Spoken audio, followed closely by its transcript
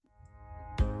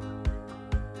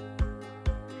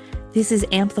This is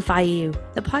Amplify You,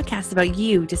 the podcast about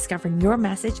you discovering your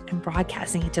message and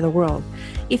broadcasting it to the world.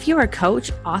 If you're a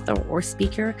coach, author, or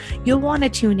speaker, you'll want to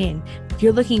tune in. If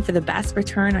you're looking for the best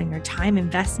return on your time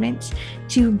investment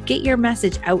to get your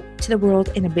message out to the world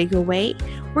in a bigger way,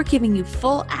 we're giving you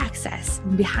full access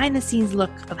and behind the scenes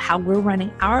look of how we're running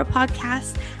our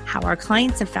podcast, how our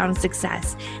clients have found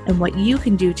success, and what you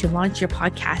can do to launch your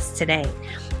podcast today.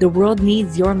 The world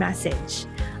needs your message.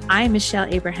 I'm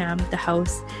Michelle Abraham, the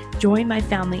host. Join my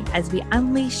family as we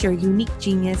unleash your unique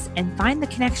genius and find the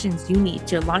connections you need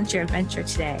to launch your adventure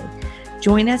today.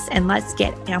 Join us and let's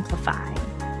get amplified.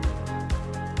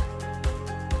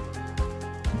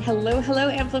 Hello,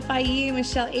 Amplify You.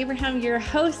 Michelle Abraham, your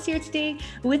host here today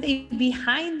with a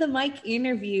behind the mic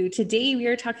interview. Today we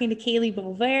are talking to Kalee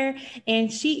Boisvert,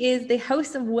 and she is the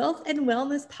host of Wealth and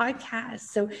Wellness Podcast.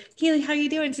 So Kalee, how are you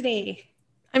doing today?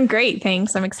 I'm great,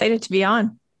 thanks. I'm excited to be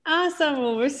on. Awesome.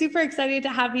 Well, we're super excited to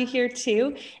have you here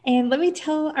too. And let me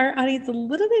tell our audience a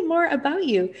little bit more about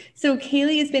you. So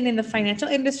Kalee has been in the financial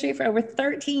industry for over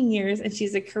 13 years, and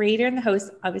she's a creator and the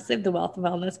host, obviously, of the Wealth and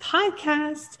Wellness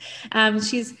Podcast.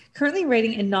 She's currently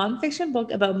writing a nonfiction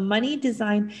book about money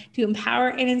designed to empower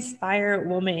and inspire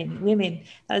women.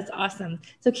 That's awesome.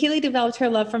 So Kalee developed her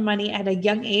love for money at a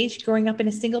young age, growing up in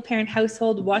a single parent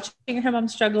household, watching her mom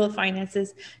struggle with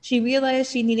finances. She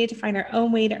realized she needed to find her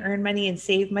own way to earn money and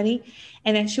save money,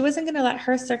 and that she wasn't going to let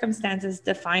her circumstances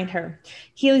define her.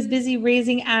 Kalee's busy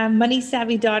raising a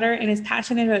money-savvy daughter and is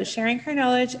passionate about sharing her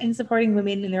knowledge and supporting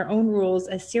women in their own roles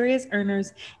as serious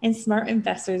earners and smart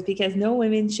investors, because no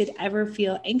women should ever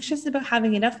feel anxious about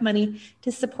having enough money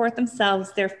to support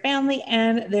themselves, their family,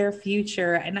 and their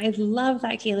future. And I love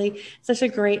that, Kalee. Such a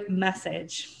great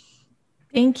message.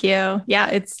 Thank you.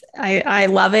 Yeah, I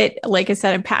love it. Like I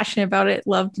said, I'm passionate about it.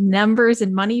 Loved numbers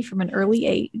and money from an early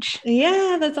age.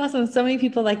 Yeah, that's awesome. So many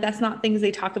people, like, that's not things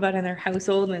they talk about in their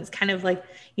household. And it's kind of like,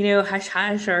 hush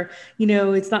hush, or,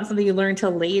 it's not something you learn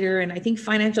till later. And I think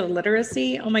financial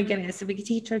literacy, oh my goodness, if we could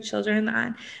teach our children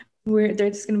that, they're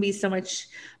just going to be so much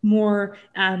more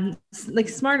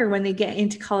smarter when they get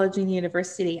into college and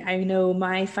university. I know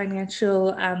my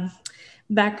financial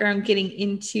background getting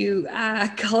into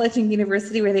college and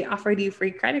university, where they offered you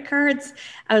free credit cards.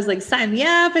 I was like, sign me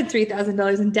up, and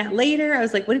 $3,000 in debt later. I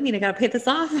was like, what do you mean I got to pay this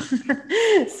off?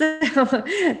 So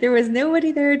there was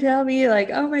nobody there to tell me, like,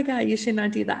 oh my God, you should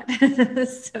not do that.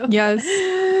 So, yes.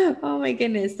 Oh my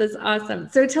goodness. That's awesome.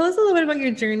 So tell us a little bit about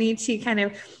your journey to kind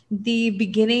of the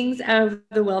beginnings of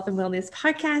the Wealth and Wellness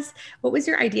Podcast. What was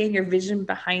your idea and your vision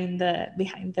behind the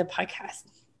podcast?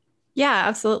 Yeah,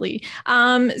 absolutely.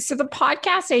 So the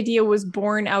podcast idea was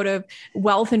born out of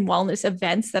wealth and wellness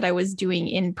events that I was doing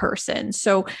in person.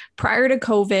 So prior to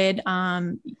COVID,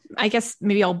 I guess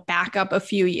maybe I'll back up a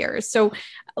few years. So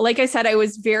like I said, I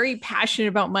was very passionate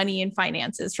about money and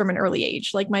finances from an early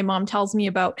age. Like my mom tells me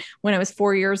about when I was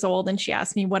 4 years old and she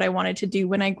asked me what I wanted to do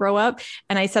when I grow up.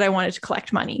 And I said, I wanted to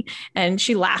collect money. And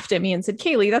she laughed at me and said,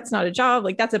 Kalee, that's not a job.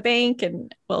 Like, that's a bank.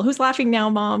 And well, who's laughing now,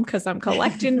 Mom? Because I'm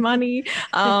collecting money.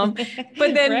 But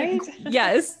then, right?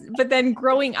 Yes. But then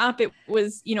growing up, it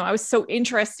was, I was so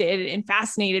interested and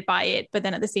fascinated by it. But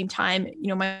then at the same time,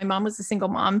 my mom was a single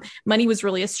mom. Money was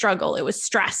really a struggle. It was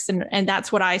stress. And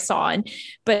that's what I saw.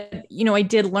 But, I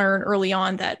did learn early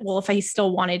on that, well, if I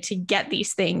still wanted to get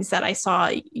these things that I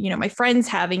saw, my friends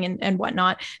having and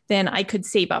whatnot, then I could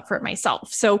save up for it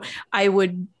myself. So I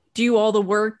would do all the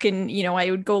work, and,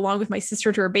 I would go along with my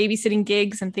sister to her babysitting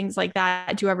gigs and things like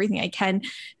that, do everything I can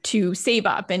to save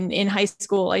up. And in high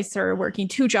school, I started working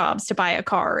 2 jobs to buy a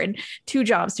car and 2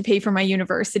 jobs to pay for my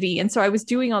university. And so I was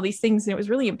doing all these things, and it was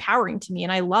really empowering to me,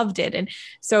 and I loved it. And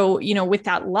so, with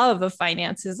that love of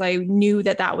finances, I knew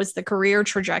that that was the career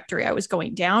trajectory I was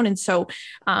going down. And so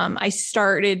I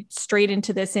started straight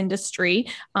into this industry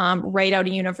right out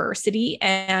of university.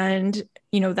 And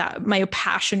that my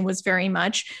passion was very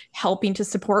much helping to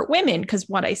support women, because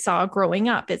what I saw growing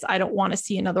up is I don't want to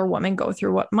see another woman go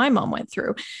through what my mom went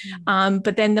through.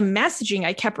 But then the messaging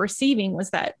I kept receiving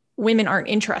was that women aren't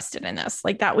interested in this.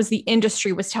 Like, that was the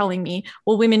industry was telling me,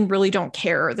 well, women really don't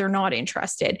care. They're not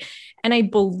interested. And I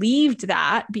believed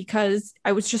that because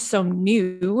I was just so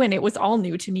new, and it was all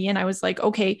new to me. And I was like,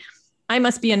 okay, I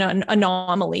must be an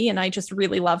anomaly, and I just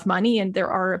really love money. And there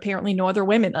are apparently no other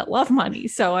women that love money.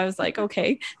 So I was like,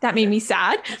 okay, that made me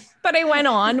sad. But I went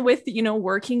on with,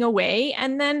 working away.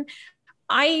 And then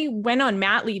I went on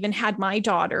mat leave and had my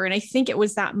daughter. And I think it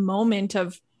was that moment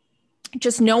of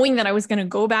just knowing that I was going to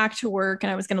go back to work and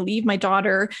I was going to leave my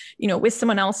daughter, with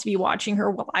someone else to be watching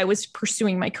her while I was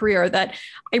pursuing my career, that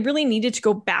I really needed to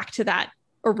go back to that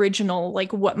original,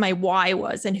 like what my why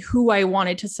was and who I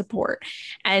wanted to support.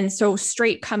 And so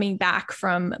straight coming back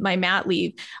from my mat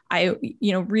leave, I,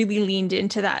 really leaned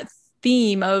into that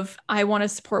theme of I want to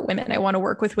support women. I want to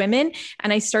work with women.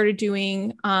 And I started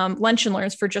doing lunch and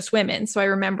learns for just women. So I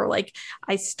remember like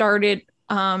I started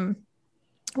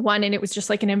one and it was just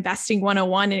like an investing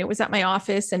 101 and it was at my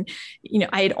office and,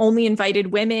 I had only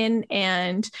invited women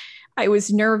and I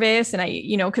was nervous and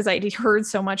because I heard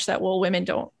so much that, well, women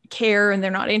don't care and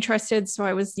they're not interested. So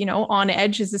I was, on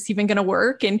edge. Is this even going to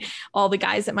work? And all the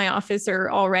guys at my office are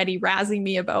already razzing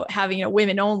me about having a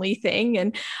women only thing.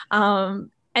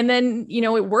 And then,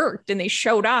 it worked and they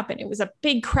showed up and it was a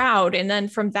big crowd. And then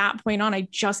from that point on, I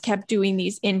just kept doing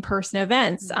these in-person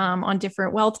events on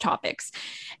different wealth topics.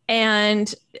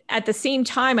 And at the same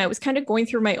time, I was kind of going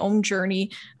through my own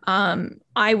journey.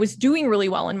 I was doing really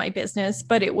well in my business,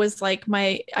 but it was like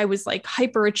I was like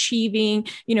hyper achieving,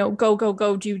 go, go,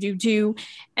 go, do.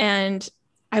 And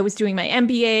I was doing my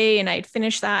MBA and I'd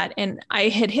finished that. And I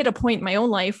had hit a point in my own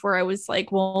life where I was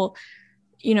like, well,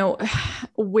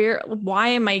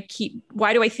 why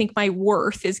do I think my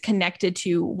worth is connected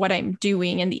to what I'm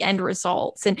doing and the end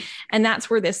results? And that's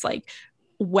where this like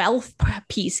wealth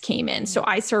piece came in. So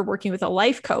I started working with a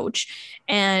life coach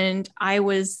and I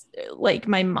was like,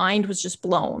 my mind was just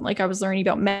blown. Like I was learning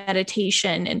about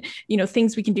meditation and,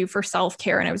 things we can do for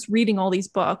self-care. And I was reading all these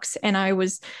books and I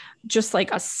was just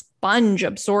like a sponge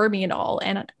absorbing it all.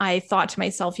 And I thought to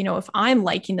myself, if I'm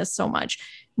liking this so much,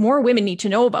 more women need to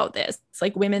know about this. It's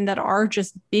like women that are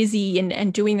just busy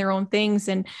and doing their own things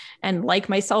and like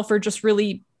myself are just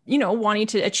really, wanting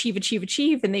to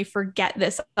achieve. And they forget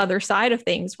this other side of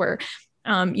things where,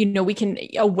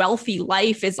 a wealthy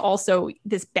life is also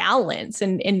this balance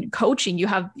and in coaching, you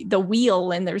have the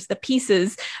wheel and there's the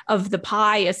pieces of the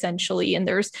pie essentially. And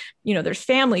there's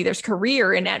family, there's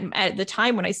career. And at the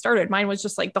time when I started, mine was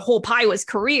just like the whole pie was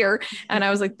career. And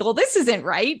I was like, well, this isn't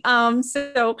right.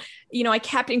 So, I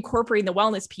kept incorporating the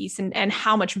wellness piece and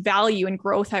how much value and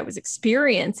growth I was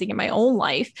experiencing in my own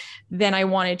life. Then I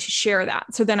wanted to share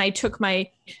that. So then I took my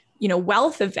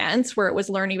wealth events where it was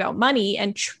learning about money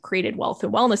and created wealth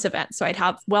and wellness events. So I'd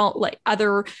have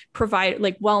other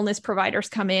wellness providers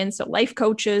come in. So life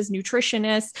coaches,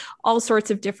 nutritionists, all sorts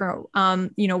of different,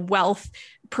 wealth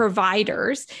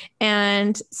providers.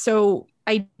 And so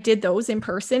I did those in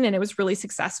person and it was really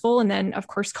successful. And then of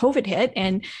course, COVID hit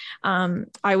and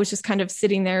I was just kind of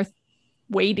sitting there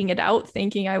waiting it out,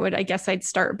 thinking I guess I'd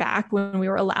start back when we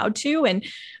were allowed to. And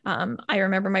I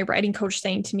remember my writing coach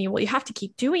saying to me, well, you have to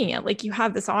keep doing it. Like you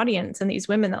have this audience and these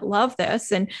women that love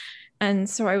this. And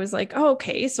so I was like, oh,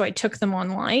 okay. So I took them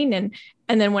online and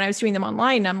then when I was doing them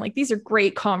online, I'm like, these are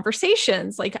great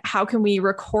conversations. Like, how can we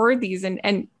record these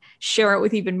and share it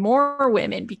with even more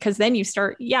women? Because then you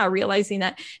start, realizing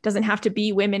that it doesn't have to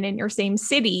be women in your same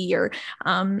city or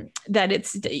that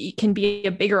it can be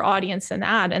a bigger audience than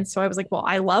that. And so I was like, well,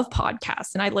 I love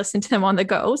podcasts and I listen to them on the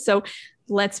go. So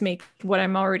let's make what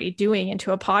I'm already doing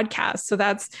into a podcast. So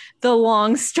that's the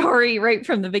long story right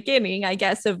from the beginning, I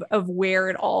guess, of where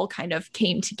it all kind of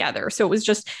came together. So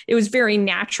it was very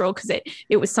natural because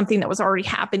it was something that was already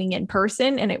happening in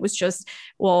person. And it was just,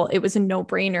 well, it was a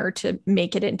no-brainer to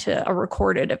make it into a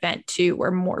recorded event too,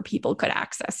 where more people could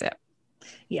access it.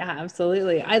 Yeah,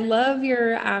 absolutely. I love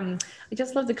I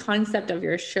just love the concept of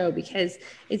your show because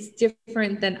it's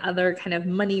different than other kind of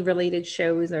money related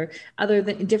shows or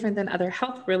different than other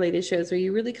health related shows where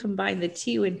you really combine the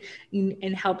two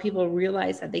and help people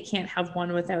realize that they can't have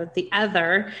one without the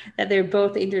other, that they're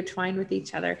both intertwined with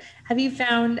each other. Have you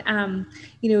found,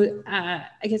 I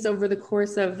guess over the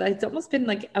course of, it's almost been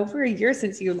like over a year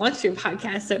since you launched your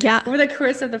podcast. So over the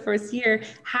course of the first year,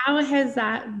 how has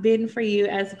that been for you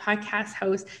as a podcast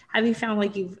host? Have you found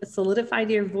like you've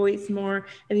solidified your voice more?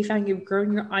 Have you found you've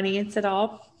grown your audience at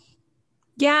all?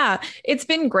 Yeah, it's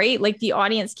been great. Like the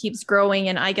audience keeps growing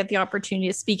and I get the opportunity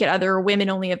to speak at other women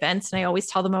only events. And I always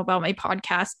tell them about my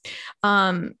podcast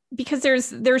because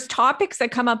there's topics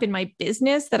that come up in my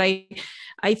business that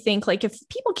I think like if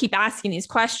people keep asking these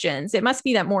questions, it must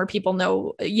be that more people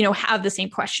know, have the same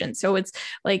questions. So it's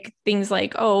like things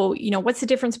like, oh, what's the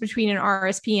difference between an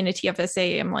RSP and a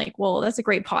TFSA? I'm like, well, that's a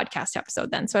great podcast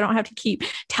episode then. So I don't have to keep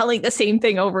telling the same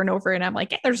thing over and over. And I'm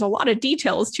like, there's a lot of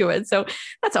details to it. So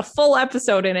that's a full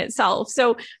episode in itself.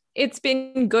 So it's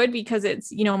been good because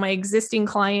it's, my existing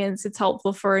clients, it's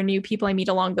helpful for new people I meet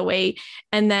along the way.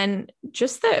 And then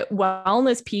just the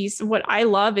wellness piece, what I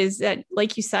love is that,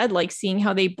 like you said, like seeing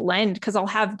how they blend, because I'll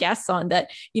have guests on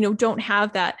that, don't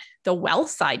have the wealth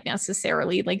side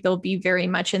necessarily. Like they'll be very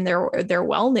much in their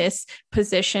wellness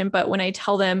position. But when I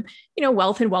tell them,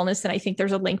 wealth and wellness, and I think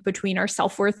there's a link between our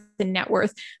self-worth and net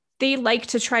worth, they like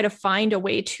to try to find a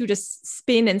way to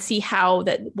spin and see how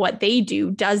that what they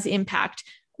do does impact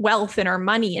wealth and our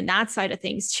money and that side of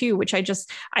things too, which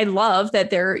I love that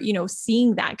they're,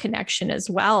 seeing that connection as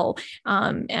well.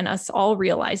 And us all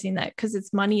realizing that,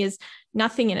 because money is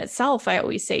nothing in itself. I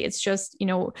always say it's just,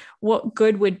 what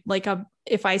good would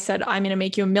if I said, I'm going to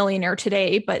make you a millionaire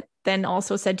today, but then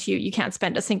also said to you, you can't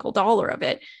spend a single dollar of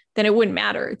it, then it wouldn't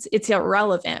matter. It's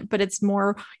irrelevant, but it's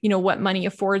more, what money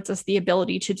affords us the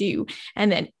ability to do.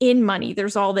 And then in money,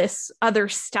 there's all this other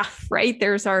stuff, right?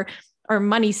 There's our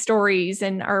money stories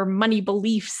and our money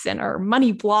beliefs and our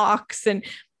money blocks.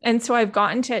 And so I've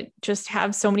gotten to just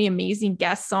have so many amazing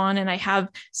guests on, and I have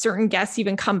certain guests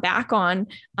even come back on,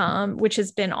 which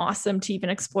has been awesome to even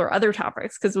explore other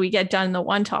topics, because we get done the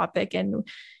one topic and,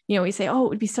 we say, oh, it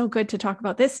would be so good to talk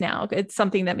about this now. It's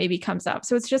something that maybe comes up.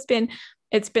 So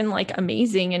it's been like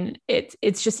amazing, and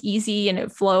it's just easy and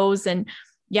it flows. And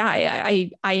yeah,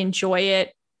 I enjoy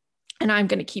it. And I'm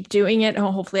going to keep doing it. And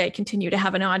hopefully I continue to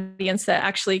have an audience that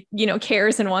actually,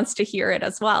 cares and wants to hear it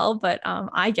as well. But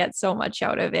I get so much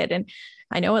out of it. And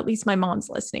I know at least my mom's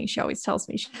listening. She always tells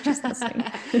me she's listening.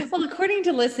 Well, according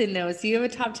to Listen Notes, you have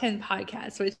a top 10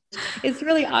 podcast, which is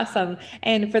really awesome.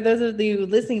 And for those of you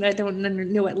listening that don't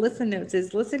know what Listen Notes is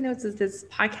this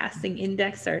podcasting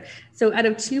indexer. So out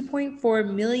of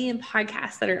 2.4 million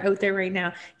podcasts that are out there right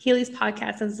now, Kalee's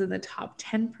podcast is in the top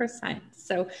 10%.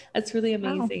 So that's really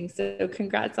amazing. Wow. So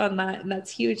congrats on that. And that's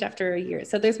huge after a year.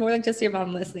 So there's more than just your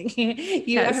mom listening.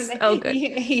 Yes. Oh, good.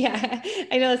 Yeah.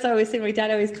 I know that's what I always say. My dad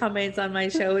always comments on my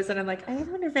shows, and I'm like, I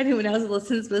wonder if anyone else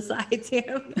listens besides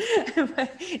him.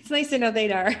 But it's nice to know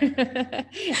they are. And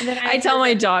then I tell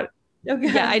my daughter.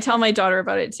 Yeah, I tell my daughter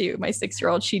about it too. My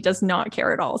 6-year-old, she does not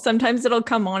care at all. Sometimes it'll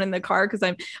come on in the car because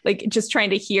I'm like just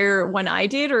trying to hear when I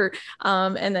did, or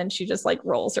and then she just like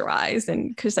rolls her eyes,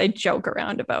 and because I joke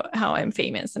around about how I'm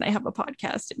famous and I have a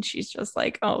podcast, and she's just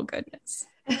like, oh goodness.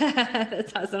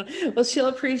 That's awesome. Well, she'll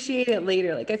appreciate it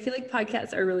later. Like, I feel like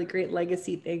podcasts are really great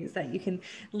legacy things that you can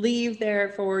leave there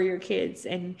for your kids.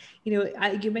 And,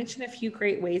 you mentioned a few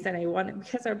great ways, and I want,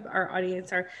 because our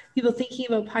audience are people thinking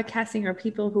about podcasting or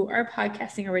people who are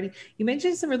podcasting already. You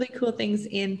mentioned some really cool things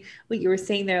in what you were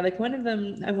saying there. Like, one of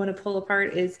them I want to pull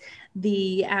apart is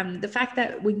the fact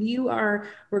that when you are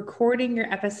recording your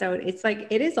episode, it's like,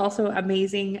 it is also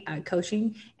amazing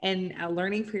coaching and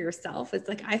learning for yourself. It's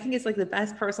like, I think it's like the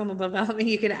best personal development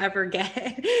you could ever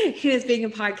get. Is being a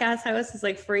podcast host is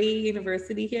like free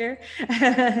university here.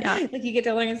 Yeah. Like, you get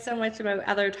to learn so much about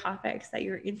other topics that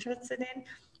you're interested in.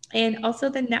 And also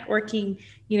the networking,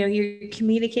 you're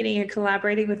communicating and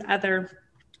collaborating with other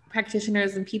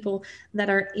practitioners and people that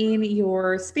are in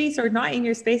your space or not in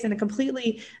your space, in a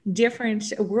completely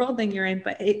different world than you're in,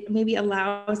 but it maybe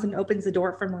allows and opens the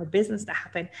door for more business to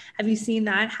happen. Have you seen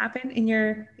that happen in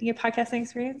your podcasting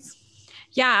experience?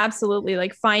 Yeah, absolutely.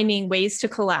 Like finding ways to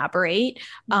collaborate,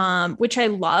 which I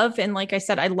love. And like I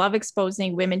said, I love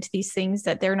exposing women to these things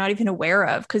that they're not even aware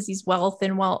of, because these wealth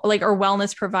and or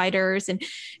wellness providers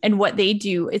and what they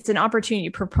do, it's an opportunity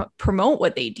to promote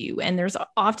what they do. And there's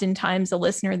oftentimes a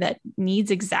listener that needs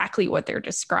exactly what they're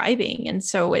describing. And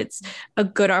so it's a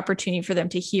good opportunity for them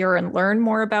to hear and learn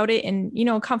more about it in,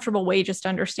 a comfortable way, just to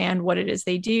understand what it is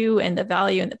they do and the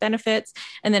value and the benefits.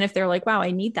 And then if they're like, wow,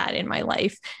 I need that in my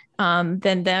life,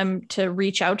 then them to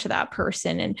reach out to that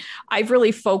person. And I've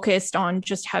really focused on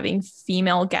just having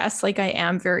female guests. Like, I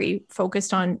am very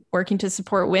focused on working to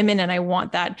support women, and I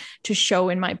want that to show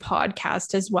in my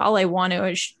podcast as well. I want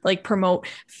to promote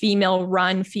female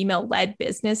run, female led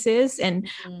businesses. And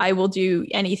I will do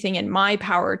anything in my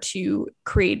power to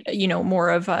create, more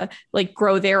of a,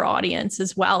 grow their audience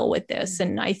as well with this.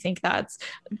 And I think that's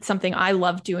something I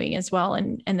love doing as well.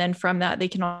 And then from that, they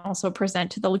can also present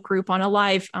to the group on a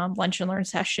live lunch and learn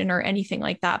session or anything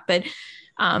like that. But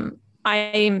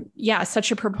I'm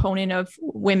such a proponent of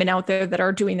women out there that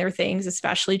are doing their things,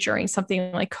 especially during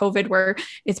something like COVID, where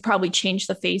it's probably changed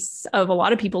the face of a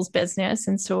lot of people's business.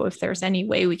 And so if there's any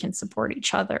way we can support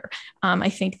each other, I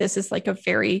think this is like a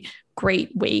very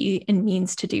great way and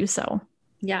means to do so.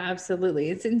 Yeah, absolutely.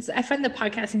 I find the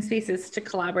podcasting space is such a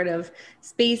collaborative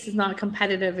space. It's not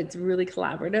competitive. It's really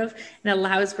collaborative and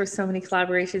allows for so many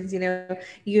collaborations. You know,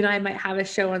 you and I might have a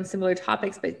show on similar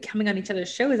topics, but coming on each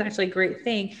other's show is actually a great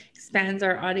thing. Expands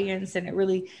our audience and it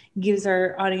really gives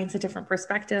our audience a different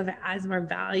perspective, adds more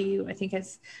value. I think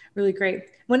it's really great.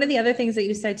 One of the other things that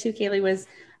you said too, Kalee, was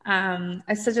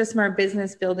as such a smart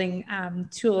business building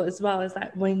tool as well, is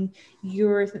that when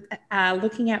you're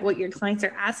looking at what your clients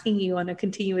are asking you on a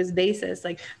continuous basis,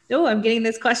 like, oh, I'm getting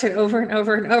this question over and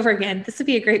over and over again, this would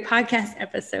be a great podcast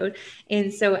episode.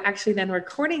 And so actually then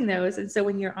recording those. And so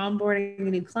when you're onboarding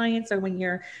new clients, or when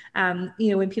you're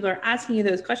when people are asking you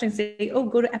those questions, say, oh,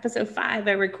 go to episode 5,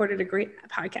 I recorded a great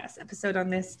podcast episode on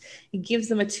this. It gives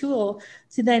them a tool.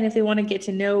 So then if they want to get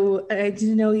to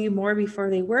know you more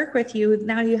before they work with you,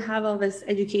 now you have all this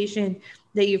education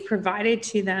that you've provided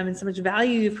to them and so much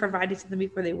value you've provided to them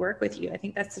before they work with you. I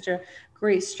think that's such a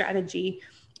great strategy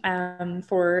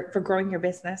for growing your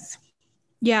business.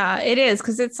 Yeah, it is,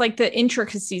 because it's like the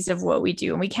intricacies of what we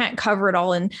do, and we can't cover it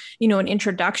all in, an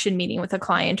introduction meeting with a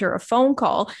client or a phone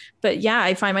call. But yeah,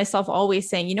 I find myself always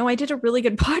saying, I did a really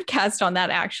good podcast on that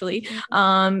actually.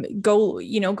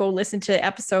 Go listen to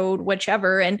episode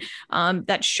whichever, and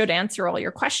that should answer all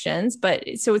your questions. But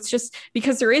so it's just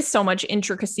because there is so much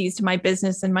intricacies to my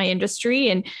business and my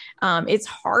industry, and it's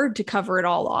hard to cover it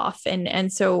all off.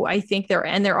 And so I think there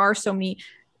are so many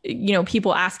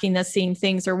people asking the same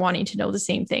things or wanting to know the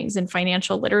same things in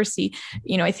financial literacy.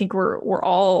 I think we're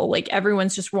all like,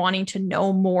 everyone's just wanting to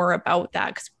know more about that,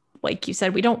 because like you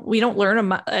said, we don't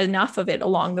learn enough of it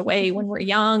along the way when we're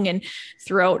young and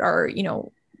throughout our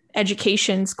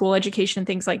education, school education,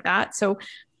 things like that. So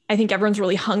I think everyone's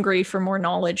really hungry for more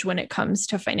knowledge when it comes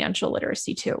to financial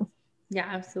literacy too. Yeah,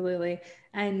 absolutely.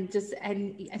 And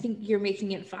I think you're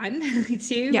making it fun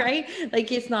too, Yeah. right?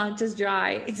 Like it's not just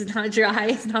dry. It's not dry.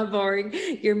 It's not boring.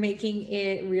 You're making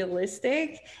it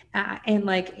realistic, and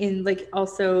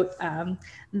also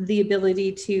the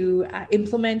ability to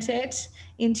implement it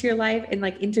into your life and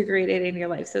like integrate it in your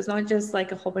life. So it's not just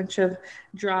like a whole bunch of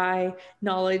dry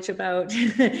knowledge about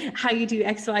how you do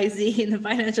X, Y, Z in the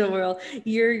financial world.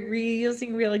 You're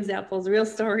using real examples, real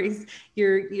stories.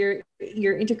 You're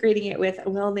integrating it with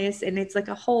wellness, and it's like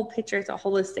a whole picture. It's a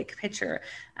holistic picture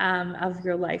of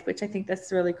your life, which I think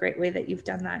that's a really great way that you've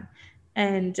done that.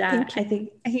 And I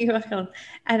think you're welcome.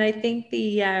 And I think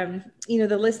the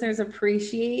listeners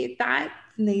appreciate that.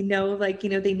 And they know,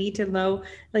 they need to know,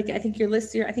 I think I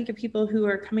think your people who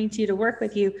are coming to you to work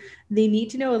with you, they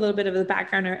need to know a little bit of the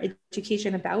background or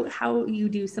education about how you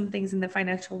do some things in the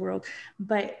financial world.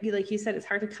 But like you said, it's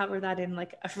hard to cover that in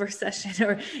like a first session,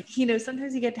 or,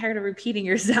 sometimes you get tired of repeating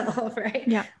yourself, right?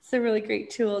 Yeah. It's a really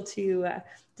great tool to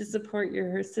support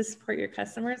your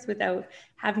customers without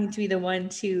having to be the one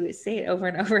to say it over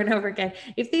and over and over again.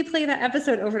 If they play that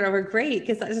episode over and over, great,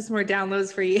 because that's just more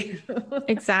downloads for you.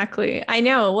 Exactly. I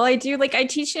know. Well, I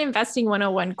teach an investing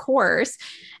 101 course,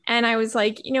 and I was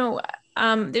like,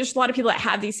 there's a lot of people that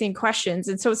have these same questions.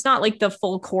 And so it's not like the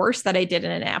full course that I did in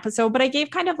an episode, but I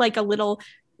gave kind of like a little,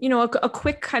 a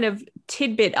quick kind of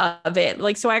tidbit of it.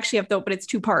 Like, so I actually have but it's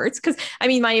 2 parts. Cause I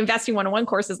mean, my investing 101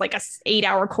 course is like a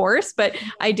 8-hour course, but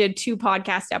I did 2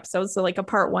 podcast episodes. So like a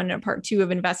part 1 and a part 2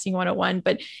 of investing 101.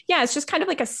 But yeah, it's just kind of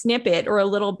like a snippet or a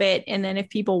little bit. And then if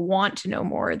people want to know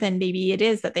more, then maybe it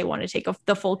is that they want to take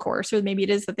the full course, or maybe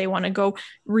it is that they want to go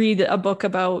read a book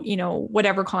about,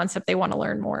 whatever concept they want to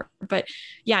learn more. But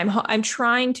yeah, I'm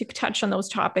trying to touch on those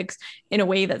topics in a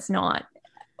way that's not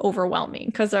overwhelming,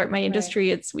 because my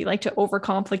industry, we like to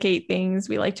overcomplicate things.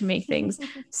 We like to make things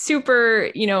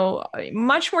super,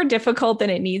 much more difficult than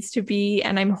it needs to be.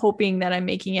 And I'm hoping that I'm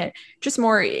making it just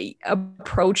more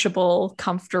approachable,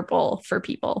 comfortable for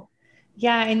people.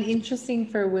 Yeah, and interesting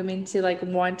for women to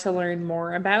want to learn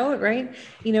more about, right?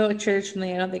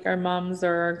 Traditionally, I don't think our moms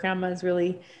or our grandmas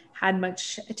really had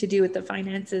much to do with the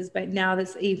finances, but now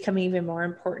that's becoming even more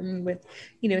important with,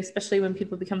 especially when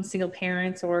people become single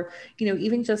parents, or,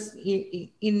 even just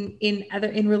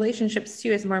in relationships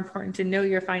too. It's more important to know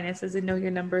your finances and know your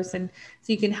numbers, and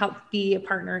so you can help be a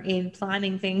partner in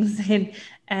planning things and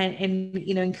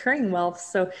incurring wealth.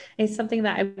 So it's something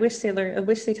that I wish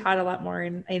they taught a lot more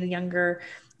in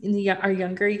our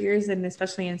younger years, and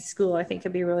especially in school. I think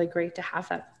it'd be really great to have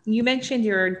that. You mentioned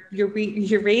you're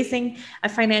raising a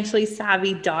financially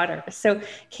savvy daughter. So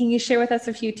can you share with us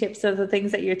a few tips of the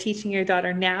things that you're teaching your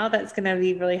daughter now that's going to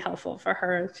be really helpful for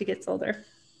her as she gets older?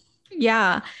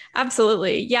 Yeah,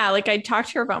 absolutely. Yeah, like I talk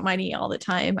to her about money all the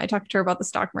time. I talk to her about the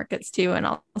stock markets too, and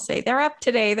I'll say they're up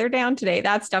today, they're down today.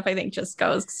 That stuff I think just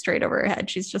goes straight over her head.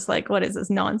 She's just like, "What is this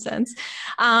nonsense?"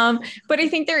 But I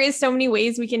think there is so many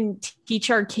ways we can teach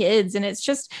our kids, and it's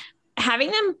just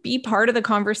having them be part of the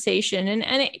conversation,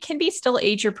 and it can be still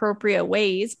age appropriate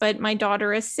ways. But my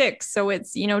daughter is 6, so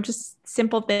it's just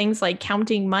simple things like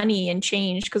counting money and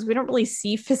change, because we don't really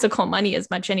see physical money as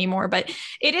much anymore, but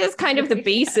it is kind of the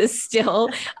basis still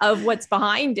of what's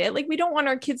behind it. Like we don't want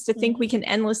our kids to think we can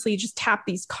endlessly just tap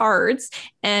these cards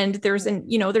and there's an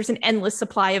endless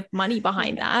supply of money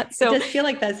behind that. So it does feel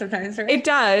like that sometimes, right? it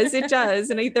does,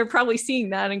 and they're probably seeing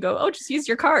that and go, oh, just use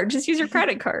your card, just use your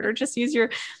credit card, or just use your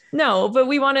no. But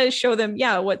we want to show them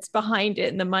what's behind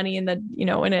it, and the money, and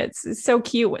and it's so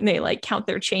cute when they like count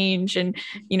their change, and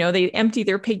they empty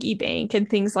their piggy bank and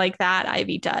things like that.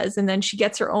 Ivy does. And then she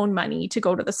gets her own money to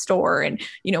go to the store. And,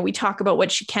 we talk about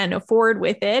what she can afford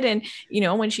with it. And,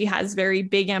 when she has very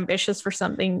big ambitions for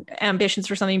something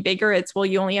bigger, it's, well,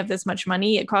 you only have this much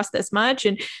money. It costs this much.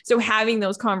 And so having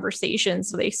those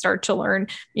conversations, so they start to learn,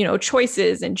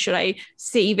 choices. And should I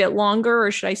save it longer,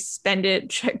 or should I spend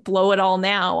it, should I blow it all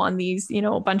now on these,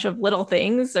 a bunch of little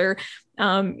things? Or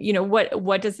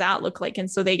what does that look like? And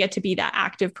so they get to be that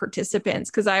active participants.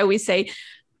 Because I always say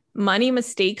money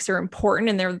mistakes are important,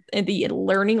 and they're the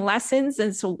learning lessons.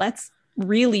 And so let's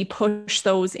really push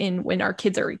those in when our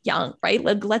kids are young, right?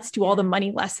 Let's do all the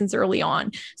money lessons early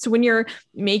on. So when you're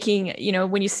making,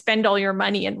 when you spend all your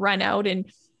money and run out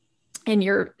and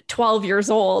you're 12 years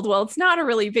old, well, it's not a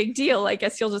really big deal. I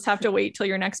guess you'll just have to wait till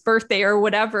your next birthday or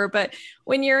whatever. But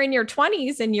when you're in your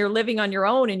 20s and you're living on your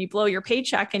own and you blow your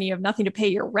paycheck and you have nothing to pay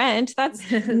your rent, that's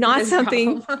not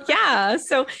something. Yeah.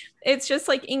 So it's just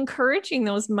like encouraging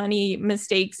those money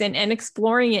mistakes and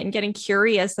exploring it and getting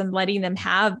curious and letting them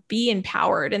be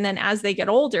empowered. And then as they get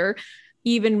older,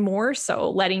 even more so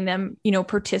letting them,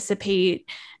 participate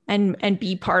and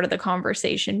be part of the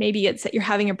conversation. Maybe it's that you're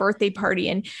having a birthday party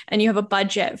and you have a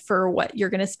budget for what you're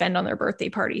going to spend on their birthday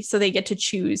party. So they get to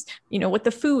choose, what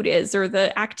the food is or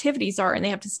the activities are, and they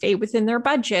have to stay within their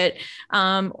budget.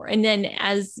 And then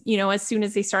as soon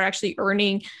as they start actually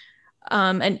earning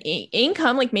an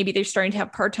income, like maybe they're starting to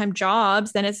have part-time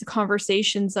jobs, then it's the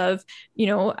conversations of,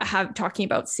 talking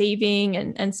about saving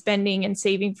and spending and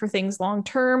saving for things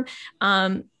long-term.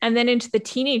 And then into the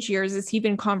teenage years, it's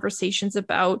even conversations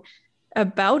about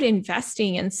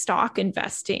investing and stock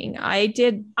investing. I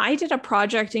did a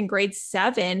project in grade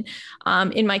 7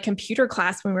 in my computer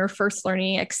class when we were first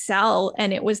learning Excel.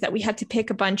 And it was that we had to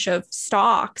pick a bunch of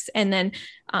stocks and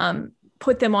then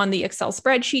put them on the Excel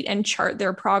spreadsheet and chart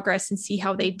their progress and see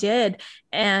how they did.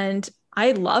 And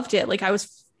I loved it. Like I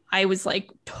was like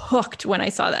hooked when I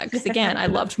saw that. Cause again, I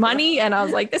loved money and I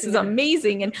was like, this is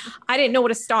amazing. And I didn't know what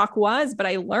a stock was, but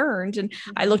I learned, and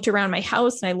I looked around my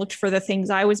house and I looked for the things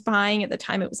I was buying at the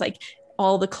time. It was like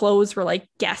all the clothes were like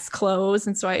Guess clothes.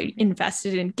 And so I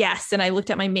invested in Guess, and I looked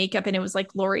at my makeup and it was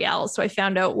like L'Oreal. So I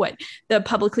found out what the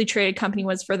publicly traded company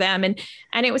was for them. And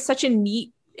it was such a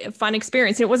neat, fun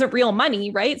experience. It wasn't real money,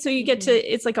 right? So you get to,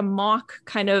 it's like a mock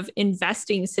kind of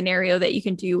investing scenario that you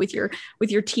can do with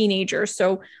your teenager.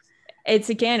 So it's,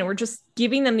 again, we're just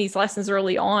giving them these lessons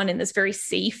early on in this very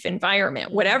safe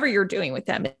environment. Whatever you're doing with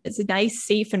them, it's a nice,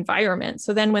 safe environment.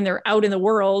 So then when they're out in the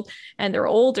world and they're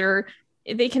older,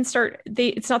 they can start,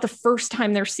 it's not the first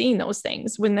time they're seeing those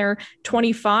things. When they're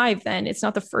 25, then it's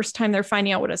not the first time they're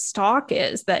finding out what a stock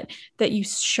is, that you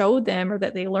showed them, or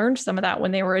that they learned some of that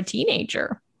when they were a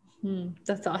teenager.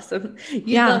 That's awesome.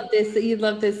 You love this. You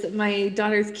love this. My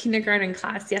daughter's kindergarten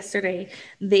class yesterday,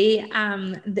 they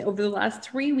over the last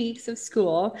 3 weeks of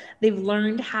school, they've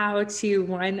learned how to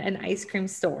run an ice cream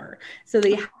store. So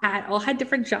they all had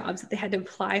different jobs that they had to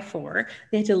apply for.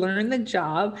 They had to learn the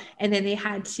job, and then they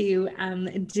had to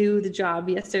do the job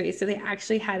yesterday. So they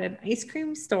actually had an ice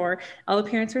cream store. All the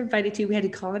parents were invited to. We had to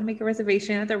call and make a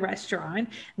reservation at the restaurant.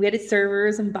 We had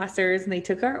servers and bussers, and they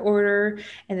took our order,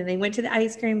 and then they went to the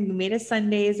ice cream. Made us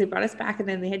sundaes, they brought us back, and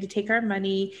then they had to take our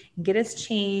money and get us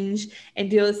change and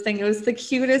do this thing. It was the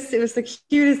cutest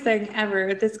thing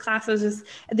ever. This class was just,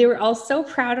 they were all so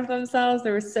proud of themselves.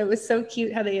 It was so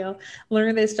cute how they all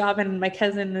learned this job. And my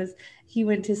cousin he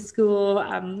went to school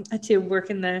to work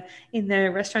in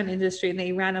the restaurant industry, and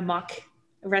they ran a mock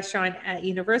restaurant at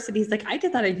university. He's like, I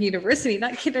did that at university,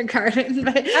 not kindergarten.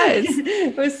 But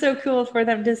it was so cool for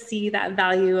them to see that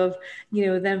value of,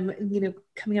 them,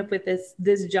 coming up with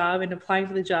this job and applying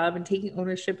for the job and taking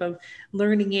ownership of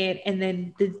learning it, and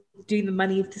then doing the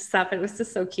money stuff. It was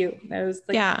just so cute. I was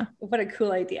like, what a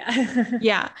cool idea.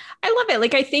 Yeah. I love it.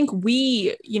 Like, I think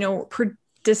we,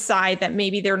 decide that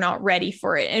maybe they're not ready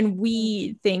for it. And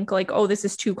we think like, oh, this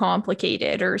is too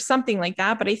complicated or something like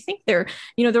that. But I think they're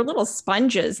little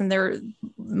sponges and they're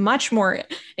much more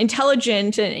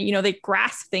intelligent and, they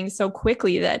grasp things so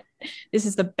quickly that this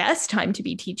is the best time to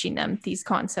be teaching them these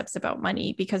concepts about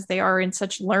money because they are in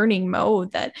such learning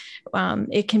mode that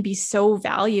it can be so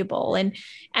valuable. And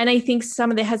I think some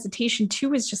of the hesitation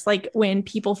too is just like when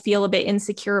people feel a bit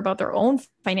insecure about their own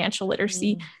financial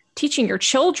literacy, teaching your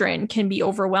children can be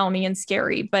overwhelming and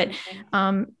scary, but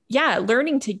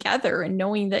learning together and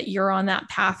knowing that you're on that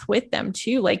path with them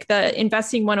too. Like the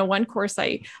Investing 101 course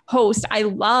I host, I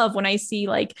love when I see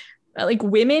like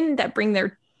women that bring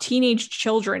their teenage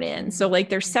children in. So like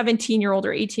their 17-year-old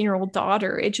or 18-year-old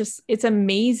daughter, it's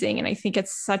amazing. And I think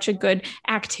it's such a good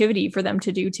activity for them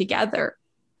to do together.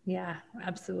 Yeah,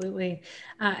 absolutely.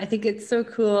 I think it's so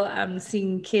cool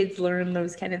seeing kids learn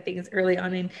those kind of things early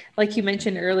on. And like you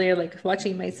mentioned earlier, like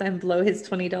watching my son blow his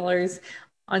 $20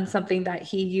 on something that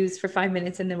he used for 5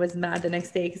 minutes and then was mad the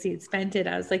next day because he had spent it.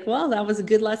 I was like, well, that was a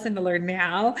good lesson to learn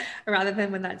now, rather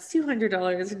than when that's $200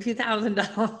 or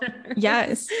 $2,000.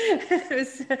 Yes. It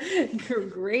was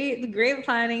great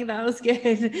planning. That was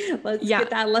good. Let's get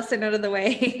that lesson out of the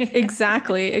way.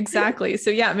 Exactly.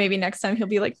 So maybe next time he'll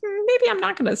be like, maybe I'm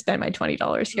not going to spend my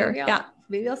 $20 here.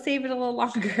 Maybe I'll save it a little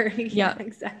longer. Yeah,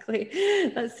 exactly.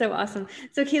 That's so awesome.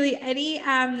 So Kalee, any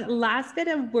last bit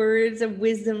of words of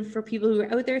wisdom for people who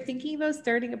are out there thinking about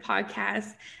starting a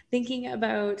podcast, thinking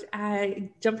about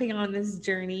jumping on this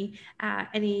journey?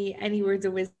 Any words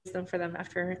of wisdom for them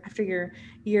after your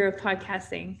year of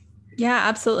podcasting? Yeah,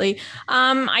 absolutely.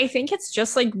 I think it's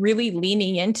just like really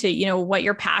leaning into, what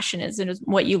your passion is and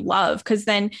what you love, because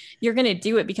then you're going to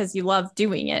do it because you love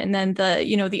doing it. And then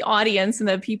the audience and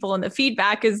the people and the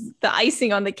feedback is the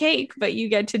icing on the cake, but you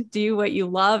get to do what you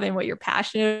love and what you're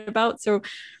passionate about. So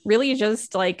really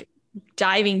just like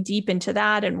diving deep into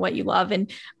that and what you love,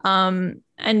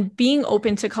 and being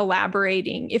open to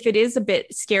collaborating. If it is a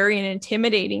bit scary and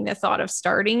intimidating, the thought of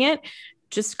starting it,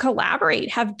 just collaborate,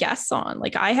 have guests on.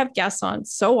 Like I have guests on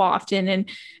so often.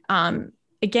 And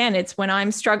again, it's when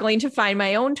I'm struggling to find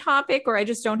my own topic or I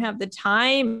just don't have the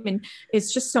time. And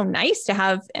it's just so nice to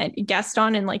have a guest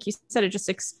on. And like you said,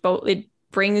 it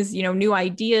brings, new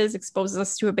ideas, exposes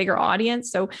us to a bigger audience.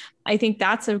 So I think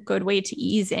that's a good way to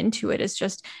ease into it, is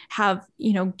just have,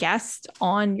 guests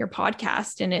on your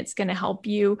podcast, and it's going to help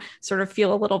you sort of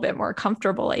feel a little bit more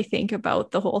comfortable, I think,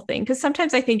 about the whole thing. Cause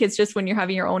sometimes I think it's just when you're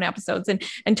having your own episodes and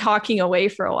talking away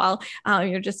for a while,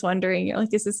 you're just wondering, you're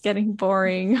like, this is getting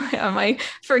boring. Am I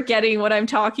forgetting what I'm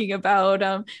talking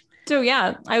about? So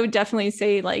yeah, I would definitely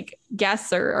say like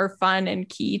guests are fun and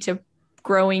key to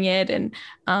growing it, and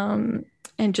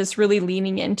just really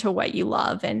leaning into what you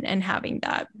love and having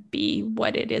that be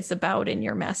what it is about in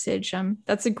your message.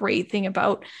 That's a great thing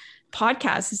about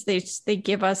podcasts, is they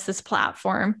give us this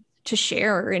platform to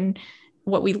share in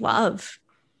what we love.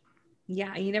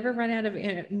 Yeah, you never run out of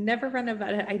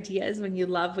ideas when you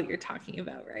love what you're talking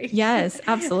about, right? Yes,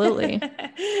 absolutely.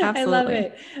 I love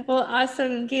it. Well,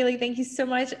 awesome, Kalee. Thank you so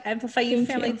much. Amplify You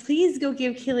family. Please go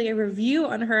give Kalee a review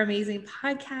on her amazing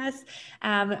podcast.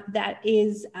 That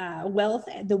is the Wealth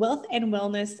and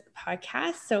Wellness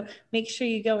podcast. So make sure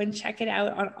you go and check it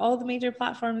out on all the major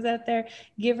platforms out there.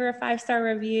 Give her a 5-star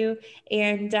review,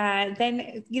 and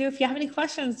then if you have any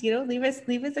questions, leave us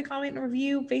a comment and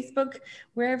review, Facebook,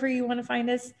 wherever you want to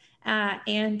find us,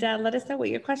 and let us know what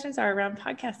your questions are around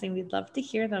podcasting. We'd love to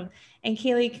hear them. And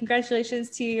Kalee,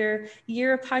 congratulations to your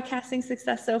year of podcasting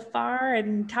success so far,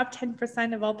 and top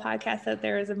 10% of all podcasts out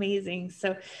there is amazing.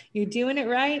 So you're doing it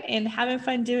right and having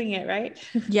fun doing it, right?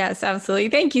 Yes, absolutely.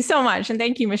 Thank you so much. And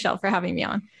thank you, Michelle, for having me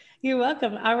on. You're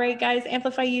welcome. All right, guys,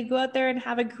 Amplify You. Go out there and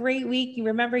have a great week.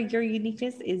 Remember, your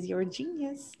uniqueness is your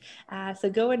genius. So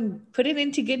go and put it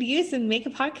into good use and make a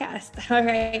podcast. All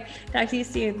right. Talk to you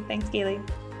soon. Thanks, Kalee.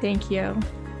 Thank you.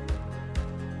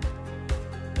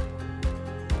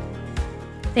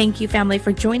 Thank you, family,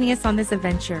 for joining us on this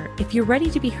adventure. If you're ready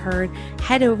to be heard,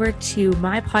 head over to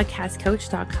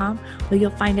mypodcastcoach.com, where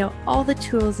you'll find out all the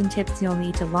tools and tips you'll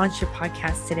need to launch your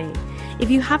podcast today.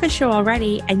 If you have a show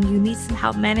already and you need some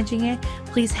help managing it,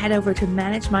 please head over to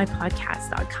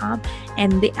managemypodcast.com,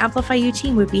 and the Amplify You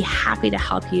team would be happy to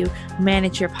help you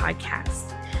manage your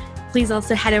podcast. Please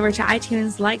also head over to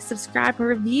iTunes, like, subscribe, and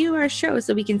review our show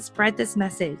so we can spread this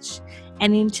message.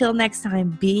 And until next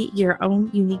time, be your own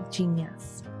unique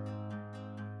genius.